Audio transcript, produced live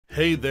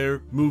Hey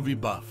there, movie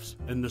buffs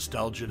and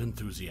nostalgia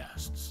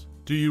enthusiasts.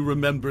 Do you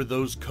remember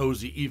those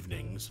cozy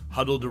evenings,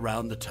 huddled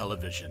around the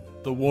television,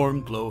 the warm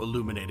glow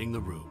illuminating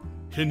the room?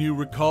 Can you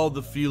recall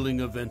the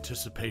feeling of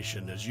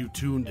anticipation as you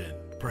tuned in,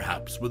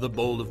 perhaps with a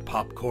bowl of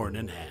popcorn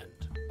in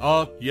hand?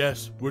 Ah,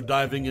 yes, we're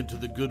diving into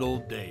the good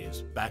old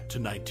days, back to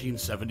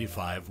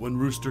 1975 when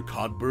Rooster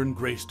Cogburn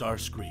graced our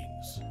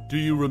screens. Do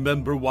you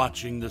remember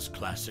watching this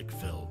classic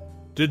film?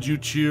 Did you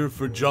cheer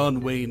for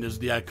John Wayne as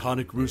the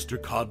iconic Rooster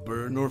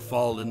Cogburn or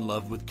fall in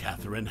love with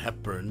Katharine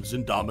Hepburn's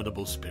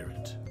indomitable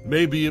spirit?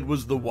 Maybe it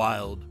was the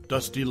wild,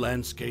 dusty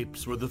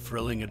landscapes or the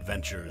thrilling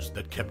adventures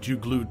that kept you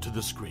glued to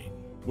the screen.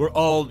 We're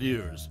all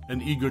ears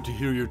and eager to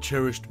hear your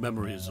cherished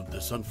memories of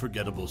this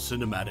unforgettable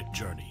cinematic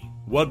journey.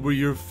 What were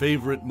your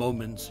favorite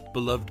moments,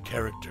 beloved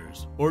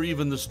characters, or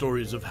even the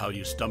stories of how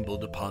you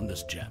stumbled upon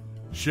this gem?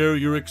 Share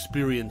your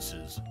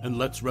experiences and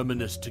let's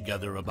reminisce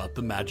together about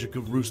the magic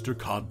of Rooster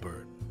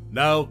Cogburn.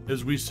 Now,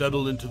 as we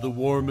settle into the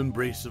warm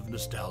embrace of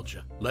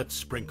nostalgia, let's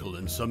sprinkle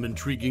in some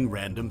intriguing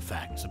random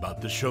facts about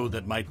the show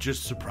that might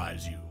just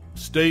surprise you.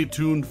 Stay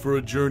tuned for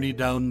a journey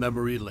down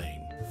memory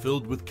lane,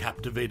 filled with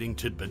captivating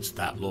tidbits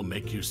that will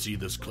make you see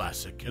this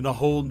classic in a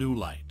whole new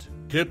light.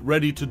 Get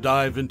ready to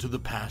dive into the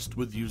past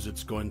with you.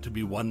 It's going to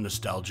be one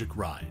nostalgic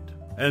ride.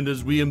 And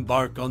as we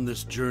embark on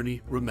this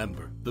journey,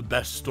 remember, the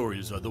best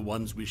stories are the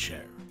ones we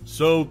share.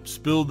 So,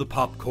 spill the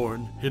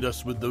popcorn, hit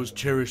us with those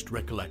cherished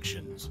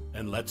recollections,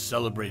 and let's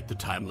celebrate the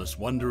timeless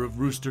wonder of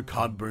Rooster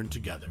Cogburn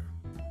together.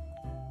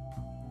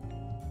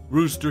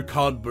 Rooster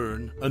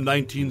Cogburn, a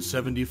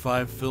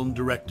 1975 film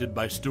directed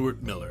by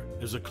Stuart Miller,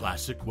 is a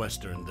classic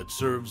western that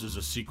serves as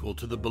a sequel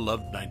to the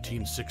beloved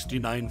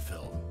 1969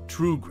 film,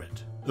 True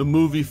Grit. The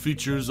movie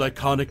features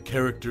iconic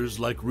characters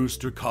like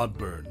Rooster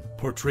Cogburn,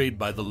 portrayed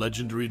by the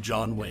legendary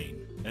John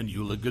Wayne, and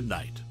Eula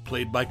Goodnight,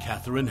 played by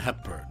Katharine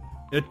Hepburn.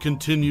 It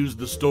continues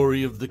the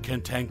story of the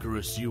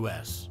cantankerous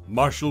U.S.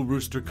 Marshal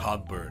Rooster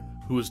Cogburn,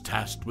 who is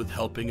tasked with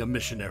helping a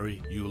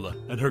missionary, Eula,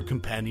 and her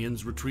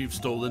companions retrieve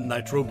stolen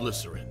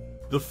nitroglycerin.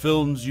 The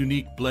film's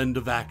unique blend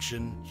of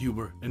action,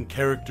 humor, and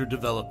character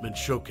development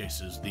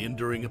showcases the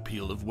enduring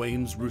appeal of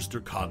Wayne's Rooster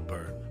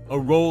Cogburn, a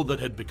role that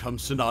had become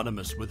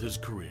synonymous with his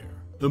career.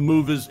 The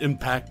movie's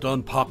impact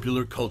on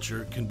popular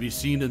culture can be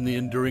seen in the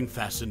enduring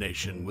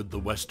fascination with the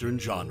Western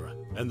genre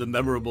and the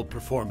memorable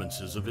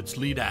performances of its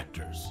lead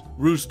actors.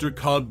 Rooster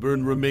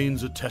Cogburn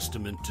remains a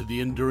testament to the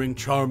enduring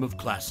charm of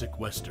classic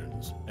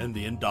Westerns and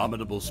the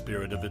indomitable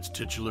spirit of its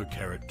titular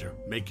character,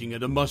 making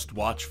it a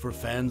must-watch for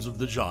fans of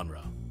the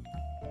genre.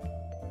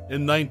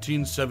 In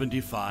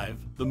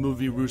 1975, the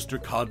movie Rooster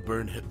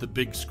Cogburn hit the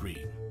big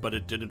screen, but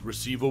it didn't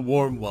receive a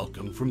warm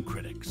welcome from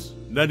critics.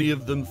 Many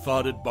of them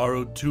thought it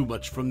borrowed too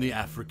much from The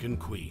African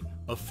Queen,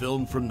 a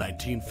film from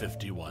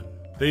 1951.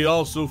 They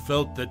also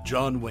felt that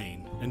John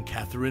Wayne and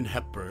Katharine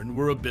Hepburn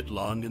were a bit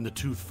long in the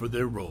tooth for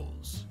their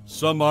roles.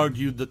 Some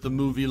argued that the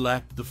movie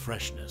lacked the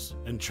freshness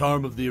and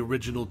charm of the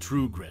original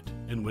True Grit,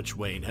 in which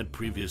Wayne had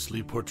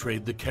previously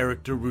portrayed the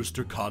character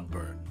Rooster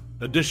Cogburn.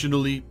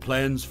 Additionally,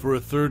 plans for a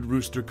third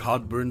Rooster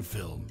Cogburn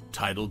film,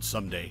 titled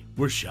Someday,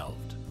 were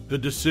shelved. The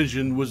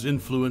decision was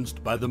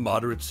influenced by the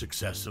moderate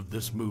success of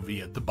this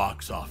movie at the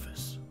box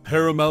office.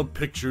 Paramount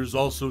Pictures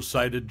also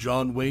cited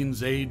John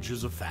Wayne's age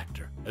as a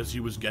factor, as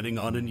he was getting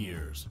on in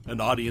years, and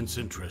audience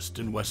interest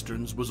in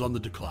westerns was on the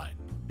decline.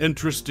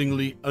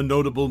 Interestingly, a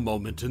notable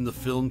moment in the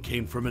film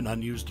came from an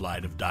unused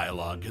line of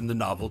dialogue in the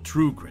novel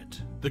True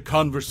Grit. The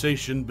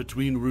conversation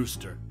between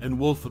Rooster and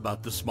Wolf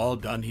about the small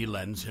gun he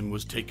lends him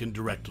was taken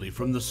directly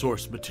from the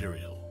source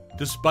material.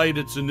 Despite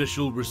its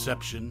initial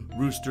reception,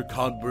 Rooster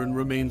Cogburn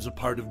remains a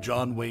part of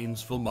John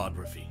Wayne's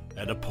filmography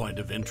and a point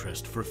of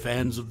interest for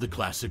fans of the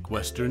classic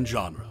Western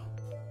genre.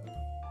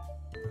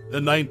 The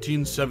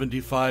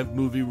 1975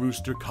 movie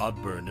Rooster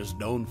Cogburn is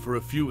known for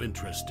a few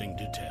interesting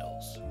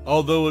details.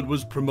 Although it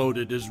was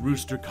promoted as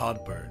Rooster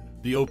Cogburn,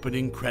 the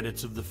opening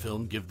credits of the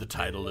film give the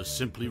title as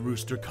simply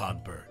Rooster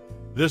Cogburn.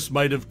 This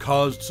might have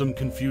caused some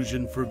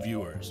confusion for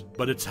viewers,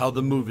 but it's how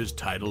the movie's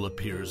title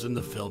appears in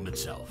the film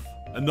itself.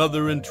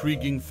 Another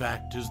intriguing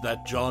fact is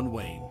that John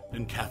Wayne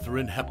and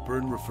Katharine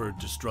Hepburn referred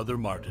to Strother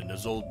Martin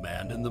as Old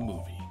Man in the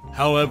movie.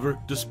 However,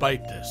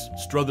 despite this,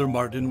 Strother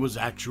Martin was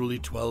actually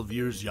 12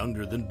 years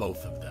younger than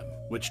both of them,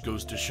 which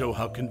goes to show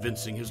how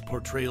convincing his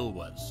portrayal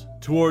was.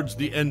 Towards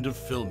the end of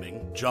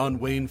filming, John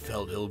Wayne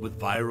fell ill with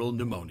viral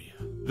pneumonia.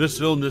 This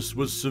illness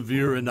was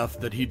severe enough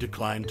that he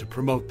declined to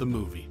promote the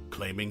movie,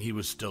 claiming he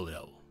was still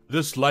ill.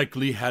 This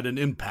likely had an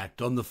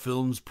impact on the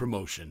film's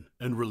promotion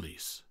and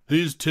release.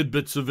 These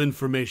tidbits of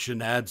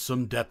information add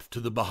some depth to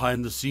the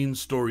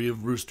behind-the-scenes story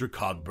of Rooster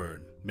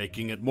Cogburn,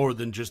 making it more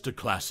than just a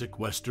classic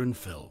Western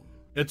film.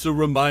 It's a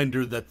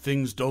reminder that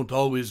things don't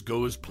always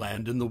go as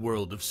planned in the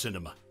world of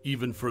cinema,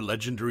 even for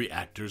legendary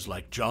actors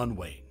like John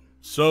Wayne.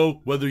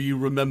 So, whether you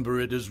remember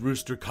it as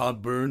Rooster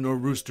Cogburn or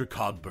Rooster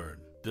Cogburn,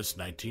 this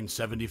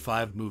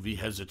 1975 movie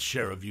has its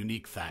share of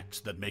unique facts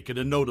that make it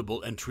a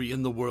notable entry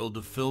in the world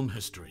of film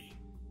history.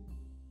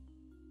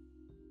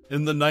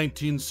 In the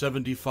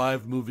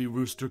 1975 movie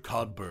Rooster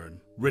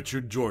Cogburn,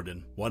 Richard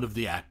Jordan, one of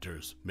the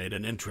actors, made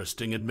an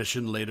interesting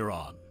admission later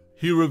on.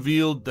 He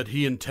revealed that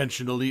he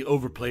intentionally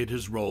overplayed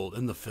his role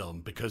in the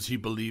film because he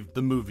believed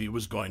the movie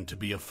was going to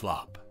be a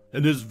flop.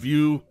 In his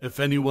view, if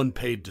anyone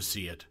paid to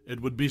see it,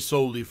 it would be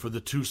solely for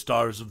the two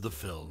stars of the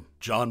film,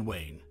 John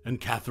Wayne and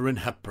Katharine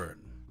Hepburn.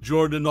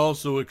 Jordan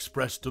also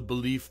expressed a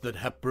belief that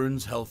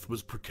Hepburn's health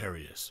was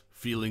precarious,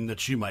 feeling that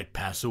she might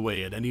pass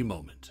away at any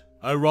moment.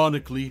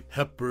 Ironically,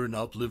 Hepburn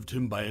outlived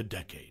him by a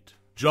decade.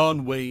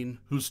 John Wayne,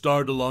 who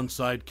starred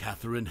alongside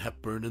Katharine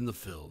Hepburn in the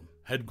film,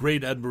 had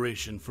great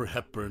admiration for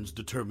Hepburn's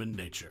determined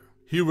nature.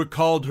 He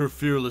recalled her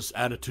fearless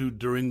attitude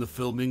during the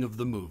filming of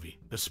the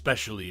movie,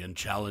 especially in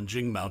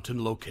challenging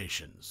mountain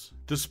locations.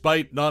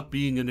 Despite not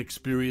being an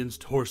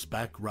experienced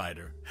horseback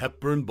rider,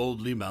 Hepburn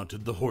boldly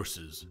mounted the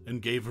horses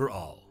and gave her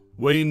all.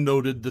 Wayne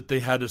noted that they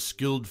had a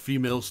skilled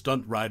female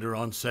stunt rider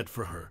on set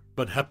for her,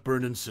 but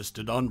Hepburn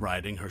insisted on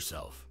riding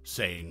herself,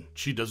 saying,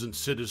 "She doesn't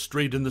sit as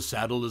straight in the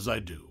saddle as I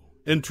do."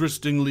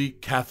 Interestingly,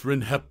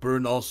 Katharine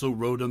Hepburn also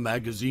wrote a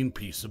magazine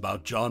piece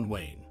about John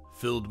Wayne,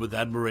 filled with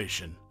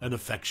admiration and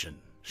affection.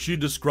 She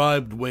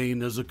described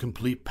Wayne as a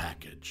complete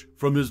package,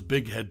 from his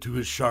big head to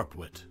his sharp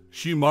wit.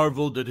 She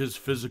marveled at his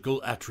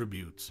physical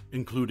attributes,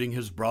 including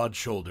his broad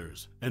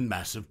shoulders and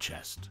massive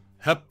chest.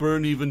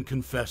 Hepburn even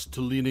confessed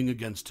to leaning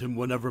against him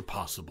whenever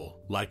possible,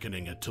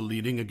 likening it to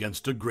leaning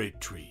against a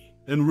great tree.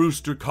 In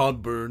Rooster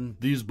Cogburn,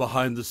 these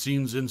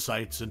behind-the-scenes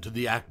insights into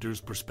the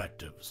actors'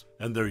 perspectives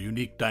and their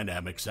unique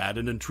dynamics add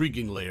an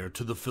intriguing layer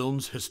to the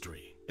film's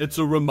history. It's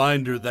a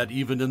reminder that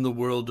even in the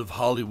world of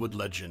Hollywood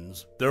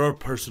legends, there are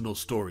personal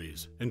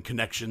stories and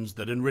connections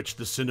that enrich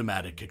the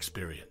cinematic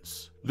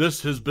experience.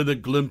 This has been a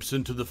glimpse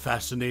into the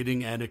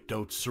fascinating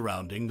anecdotes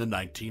surrounding the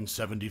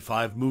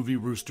 1975 movie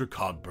Rooster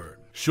Cogburn,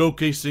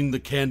 showcasing the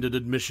candid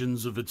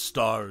admissions of its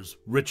stars,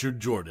 Richard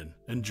Jordan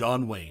and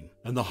John Wayne,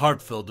 and the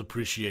heartfelt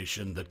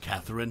appreciation that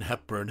Katharine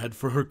Hepburn had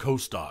for her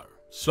co-star.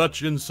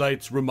 Such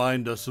insights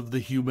remind us of the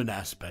human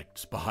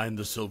aspects behind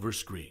the silver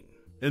screen.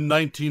 In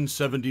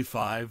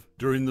 1975,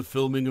 during the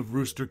filming of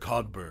Rooster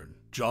Cogburn,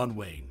 John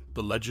Wayne,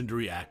 the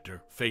legendary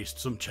actor, faced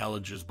some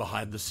challenges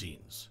behind the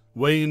scenes.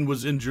 Wayne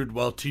was injured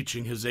while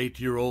teaching his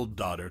 8-year-old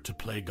daughter to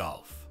play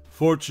golf.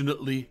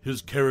 Fortunately,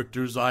 his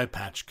character's eye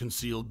patch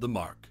concealed the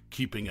mark,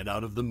 keeping it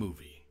out of the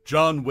movie.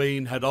 John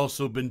Wayne had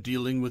also been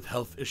dealing with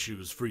health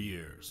issues for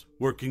years,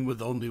 working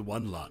with only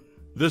one lung.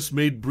 This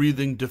made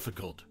breathing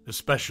difficult,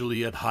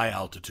 especially at high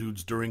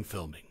altitudes during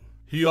filming.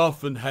 He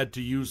often had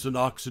to use an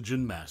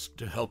oxygen mask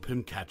to help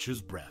him catch his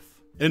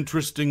breath.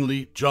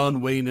 Interestingly,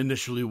 John Wayne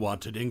initially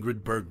wanted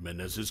Ingrid Bergman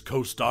as his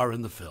co-star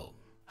in the film.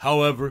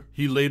 However,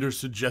 he later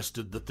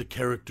suggested that the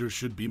character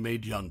should be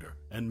made younger,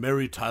 and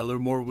Mary Tyler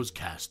Moore was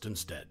cast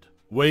instead.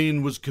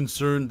 Wayne was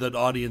concerned that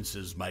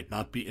audiences might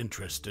not be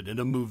interested in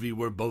a movie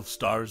where both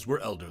stars were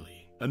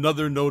elderly.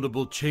 Another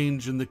notable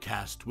change in the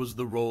cast was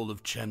the role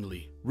of Chen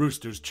Lee,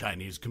 Rooster's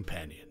Chinese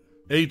companion.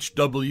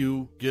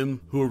 H.W.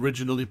 Kim, who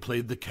originally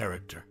played the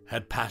character,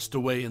 had passed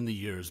away in the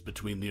years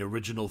between the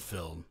original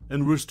film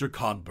and Rooster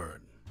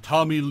Cogburn.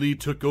 Tommy Lee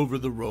took over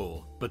the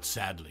role, but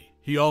sadly,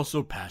 he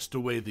also passed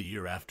away the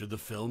year after the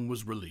film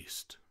was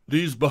released.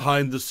 These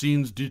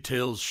behind-the-scenes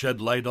details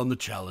shed light on the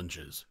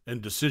challenges and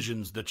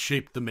decisions that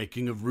shaped the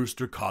making of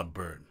Rooster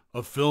Cogburn,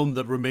 a film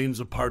that remains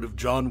a part of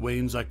John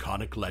Wayne's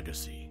iconic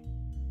legacy.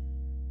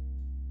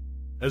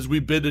 As we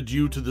bid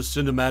adieu to the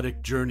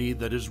cinematic journey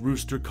that is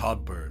Rooster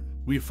Cogburn,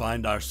 we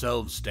find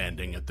ourselves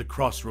standing at the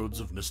crossroads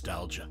of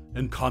nostalgia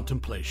and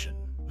contemplation.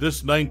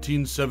 This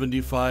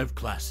 1975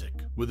 classic,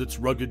 with its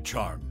rugged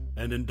charm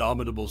and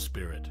indomitable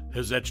spirit,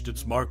 has etched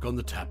its mark on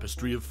the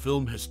tapestry of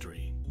film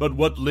history. But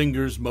what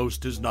lingers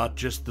most is not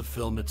just the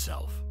film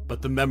itself,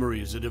 but the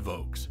memories it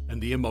evokes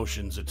and the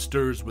emotions it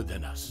stirs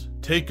within us.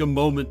 Take a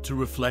moment to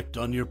reflect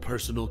on your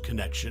personal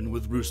connection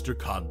with Rooster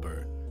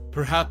Cogburn.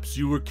 Perhaps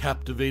you were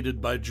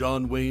captivated by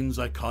John Wayne's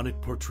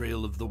iconic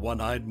portrayal of the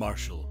one-eyed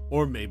marshal,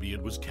 or maybe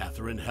it was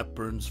Katharine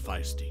Hepburn's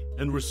feisty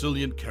and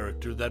resilient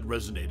character that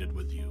resonated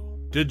with you.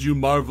 Did you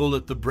marvel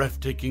at the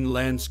breathtaking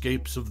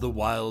landscapes of the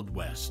Wild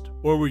West,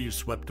 or were you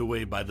swept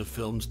away by the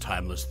film's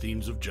timeless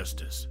themes of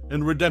justice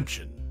and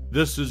redemption?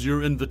 This is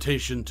your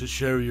invitation to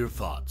share your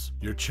thoughts,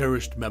 your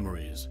cherished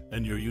memories,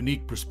 and your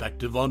unique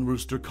perspective on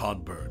Rooster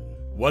Cogburn.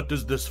 What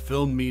does this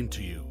film mean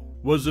to you?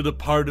 Was it a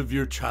part of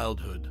your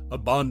childhood, a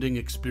bonding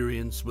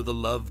experience with a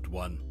loved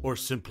one, or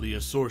simply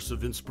a source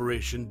of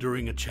inspiration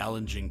during a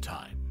challenging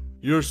time?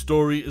 Your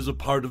story is a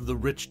part of the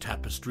rich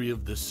tapestry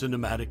of this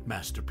cinematic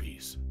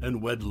masterpiece,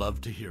 and we'd love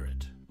to hear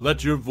it.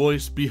 Let your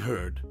voice be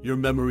heard, your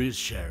memories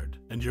shared,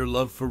 and your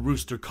love for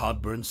Rooster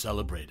Cogburn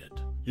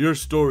celebrated. Your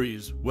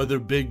stories, whether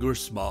big or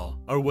small,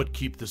 are what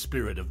keep the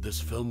spirit of this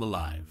film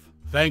alive.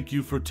 Thank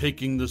you for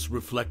taking this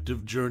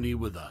reflective journey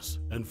with us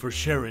and for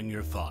sharing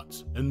your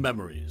thoughts and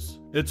memories.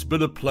 It's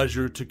been a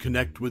pleasure to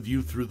connect with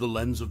you through the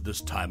lens of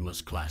this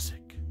timeless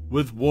classic.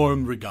 With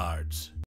warm regards,